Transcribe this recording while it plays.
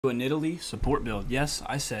A Nidalee support build. Yes,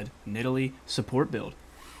 I said Nidalee support build.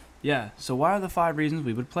 Yeah, so why are the 5 reasons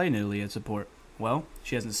we would play Nidalee at support? Well,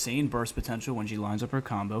 she has insane burst potential when she lines up her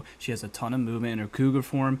combo. She has a ton of movement in her Cougar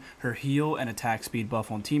form. Her heal and attack speed buff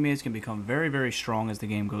on teammates can become very, very strong as the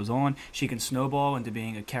game goes on. She can snowball into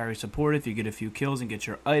being a carry support if you get a few kills and get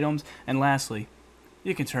your items. And lastly,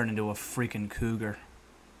 you can turn into a freaking Cougar.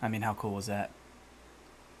 I mean, how cool is that?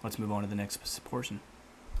 Let's move on to the next portion.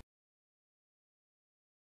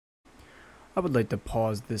 I would like to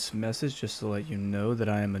pause this message just to let you know that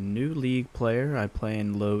I am a new league player. I play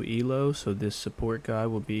in low elo, so this support guide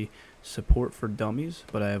will be support for dummies,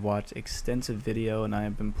 but I have watched extensive video and I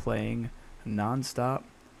have been playing non-stop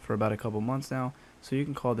for about a couple months now, so you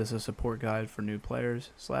can call this a support guide for new players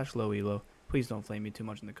 / low elo. Please don't flame me too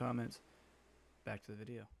much in the comments. Back to the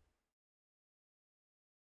video.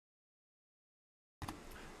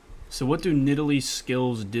 So what do Nidalee's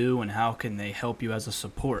skills do and how can they help you as a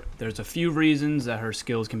support? There's a few reasons that her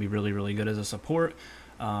skills can be really, really good as a support.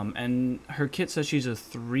 And her kit says she's a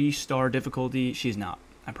 3-star difficulty. She's not,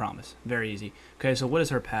 I promise. Very easy. Okay, so what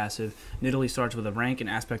is her passive? Nidalee starts with a rank and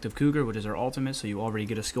aspect of Cougar, which is her ultimate, so you already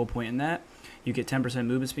get a skill point in that. You get 10%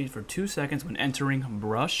 movement speed for 2 seconds when entering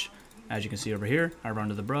brush. As you can see over here, I run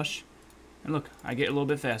to the brush. And look, I get a little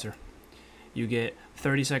bit faster. You get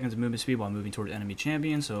 30 seconds of movement speed while moving toward enemy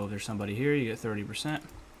champions. So if there's somebody here, you get 30%.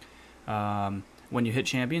 When you hit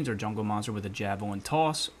champions or jungle monster with a javelin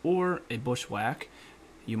toss or a bushwhack,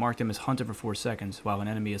 you mark them as hunted for 4 seconds. While an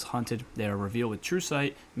enemy is hunted, they are revealed with true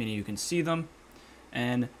sight, meaning you can see them.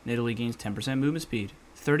 And Nidalee gains 10% movement speed,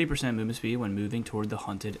 30% movement speed when moving toward the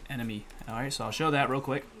hunted enemy. Alright, so I'll show that real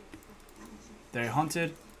quick. They're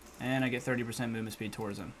hunted, and I get 30% movement speed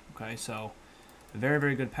towards them. Okay, so very,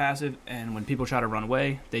 very good passive, and when people try to run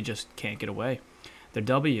away, they just can't get away. The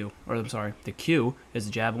the Q is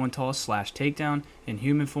the javelin toss / takedown. In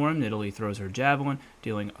human form, Nidalee throws her javelin,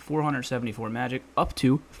 dealing 474 magic up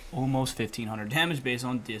to almost 1500 damage based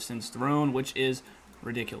on distance thrown, which is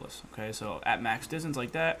ridiculous. Okay, so at max distance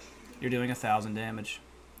like that, you're doing 1000 damage.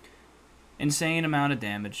 Insane amount of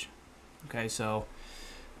damage. Okay, so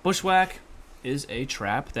bushwhack is a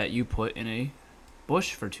trap that you put in a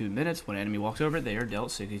bush for 2 minutes. When an enemy walks over it, they are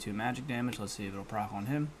dealt 62 magic damage. Let's see if it'll proc on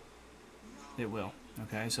him. It will.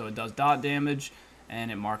 Okay, so it does dot damage, and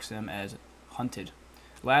it marks them as hunted.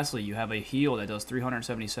 Lastly, you have a heal that does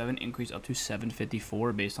 377, increase up to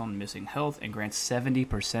 754 based on missing health, and grants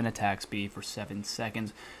 70% attack speed for 7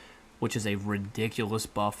 seconds, which is a ridiculous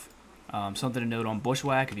buff. Something to note on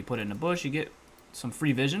bushwhack, if you put it in a bush, you get some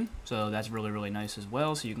free vision, so that's really, really nice as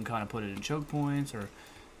well. So you can kind of put it in choke points or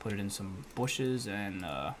put it in some bushes, and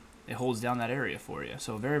it holds down that area for you.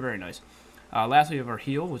 So very, very nice. Lastly, we have our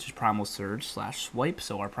heal, which is Primal Surge / Swipe.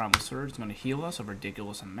 So our Primal Surge is going to heal us a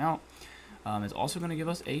ridiculous amount. It's also going to give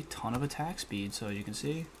us a ton of attack speed. So you can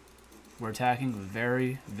see we're attacking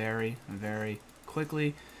very, very, very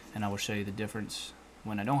quickly. And I will show you the difference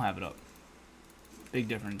when I don't have it up. Big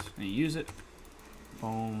difference. And you use it.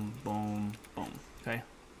 Boom, boom, boom. Okay?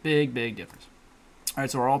 Big, big difference. Alright,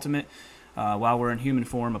 so our ultimate. While we're in human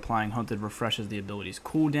form, applying hunted refreshes the ability's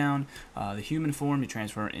cooldown. The human form, you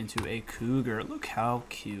transfer into a Cougar. Look how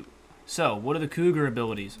cute. So, what are the Cougar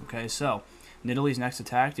abilities? Okay, so Nidalee's next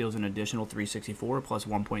attack deals an additional 364 plus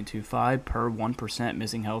 1.25 per 1%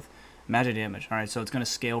 missing health magic damage. Alright, so it's going to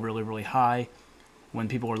scale really, really high when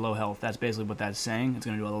people are low health. That's basically what that's saying. It's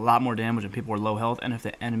going to do a lot more damage when people are low health, and if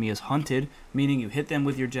the enemy is hunted, meaning you hit them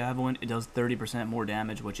with your javelin, it does 30% more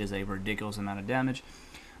damage, which is a ridiculous amount of damage.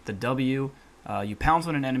 The W, you pounce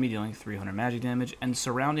on an enemy dealing 300 magic damage, and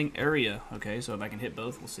surrounding area. Okay, so if I can hit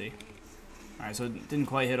both, we'll see. Alright, so it didn't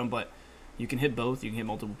quite hit them, but you can hit both. You can hit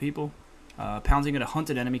multiple people. Pouncing at a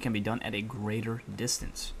hunted enemy can be done at a greater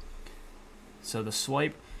distance. So the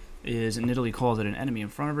swipe is, Nidalee calls it an enemy in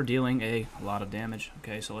front of her, dealing a lot of damage.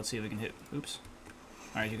 Okay, so let's see if we can hit, oops.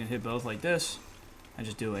 Alright, you can hit both like this, and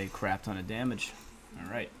just do a crap ton of damage.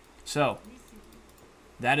 Alright, so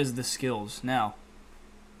that is the skills. Now,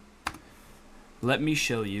 let me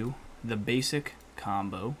show you the basic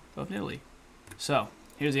combo of Nidalee. So,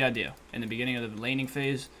 here's the idea. In the beginning of the laning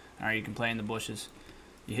phase, alright, you can play in the bushes.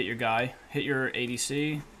 You hit your guy, hit your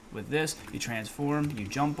ADC with this, you transform, you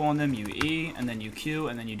jump on them, you E, and then you Q,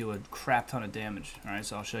 and then you do a crap ton of damage. Alright,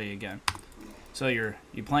 so I'll show you again. So you're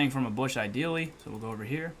playing from a bush ideally, so we'll go over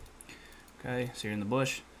here. Okay, so you're in the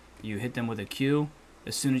bush, you hit them with a Q.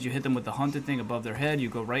 As soon as you hit them with the hunted thing above their head, you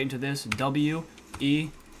go right into this, W, E,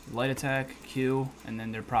 light attack, Q, and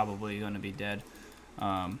then they're probably going to be dead.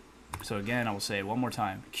 So again, I will say it one more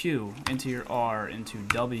time. Q, into your R, into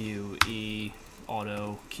W, E,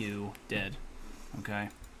 auto, Q, dead. Okay?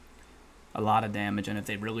 a lot of damage, and if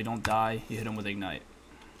they really don't die, you hit them with Ignite.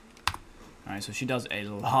 Alright, so she does a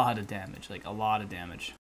lot of damage, like a lot of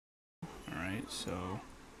damage. Alright, so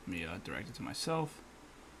let me direct it to myself.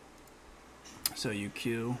 So you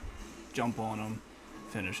Q, jump on them,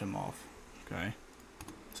 finish them off. Okay,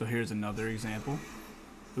 so here's another example.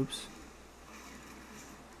 Oops.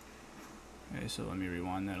 Okay, so let me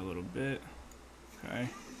rewind that a little bit. Okay,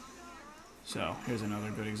 so here's another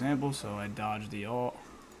good example. So I dodge the ult,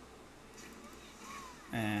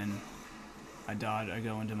 and I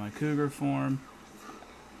go into my cougar form.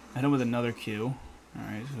 I hit him with another Q.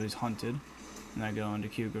 Alright, so he's hunted. And I go into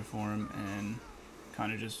cougar form and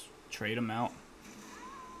kind of just trade him out.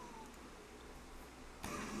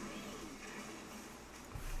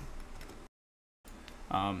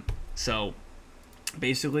 So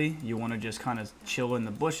basically you want to just kind of chill in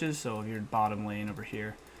the bushes. So if you're bottom lane over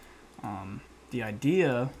here, the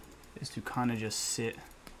idea is to kind of just sit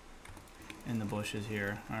in the bushes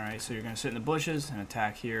here. Alright, so you're going to sit in the bushes and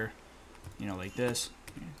attack here, you know, like this.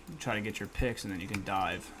 You try to get your picks, and then you can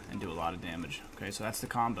dive and do a lot of damage. Okay, so that's the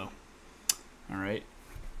combo. Alright,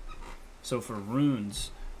 so for runes,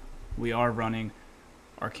 we are running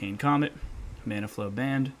Arcane Comet, Mana Flow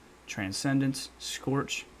Band, Transcendence,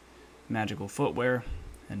 Scorch, Magical Footwear,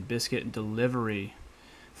 and Biscuit Delivery.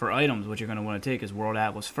 For items, what you're going to want to take is World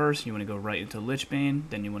Atlas first. You want to go right into Lichbane,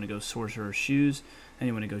 then you want to go Sorcerer's Shoes, then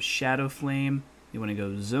you want to go Shadow Flame, you want to go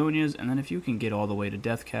Zonias, and then if you can get all the way to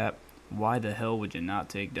Deathcap, why the hell would you not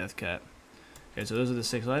take Deathcap? Okay, so those are the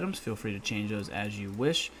 6 items. Feel free to change those as you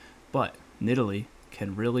wish, but Nidalee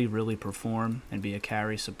can really, really perform and be a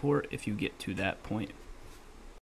carry support if you get to that point.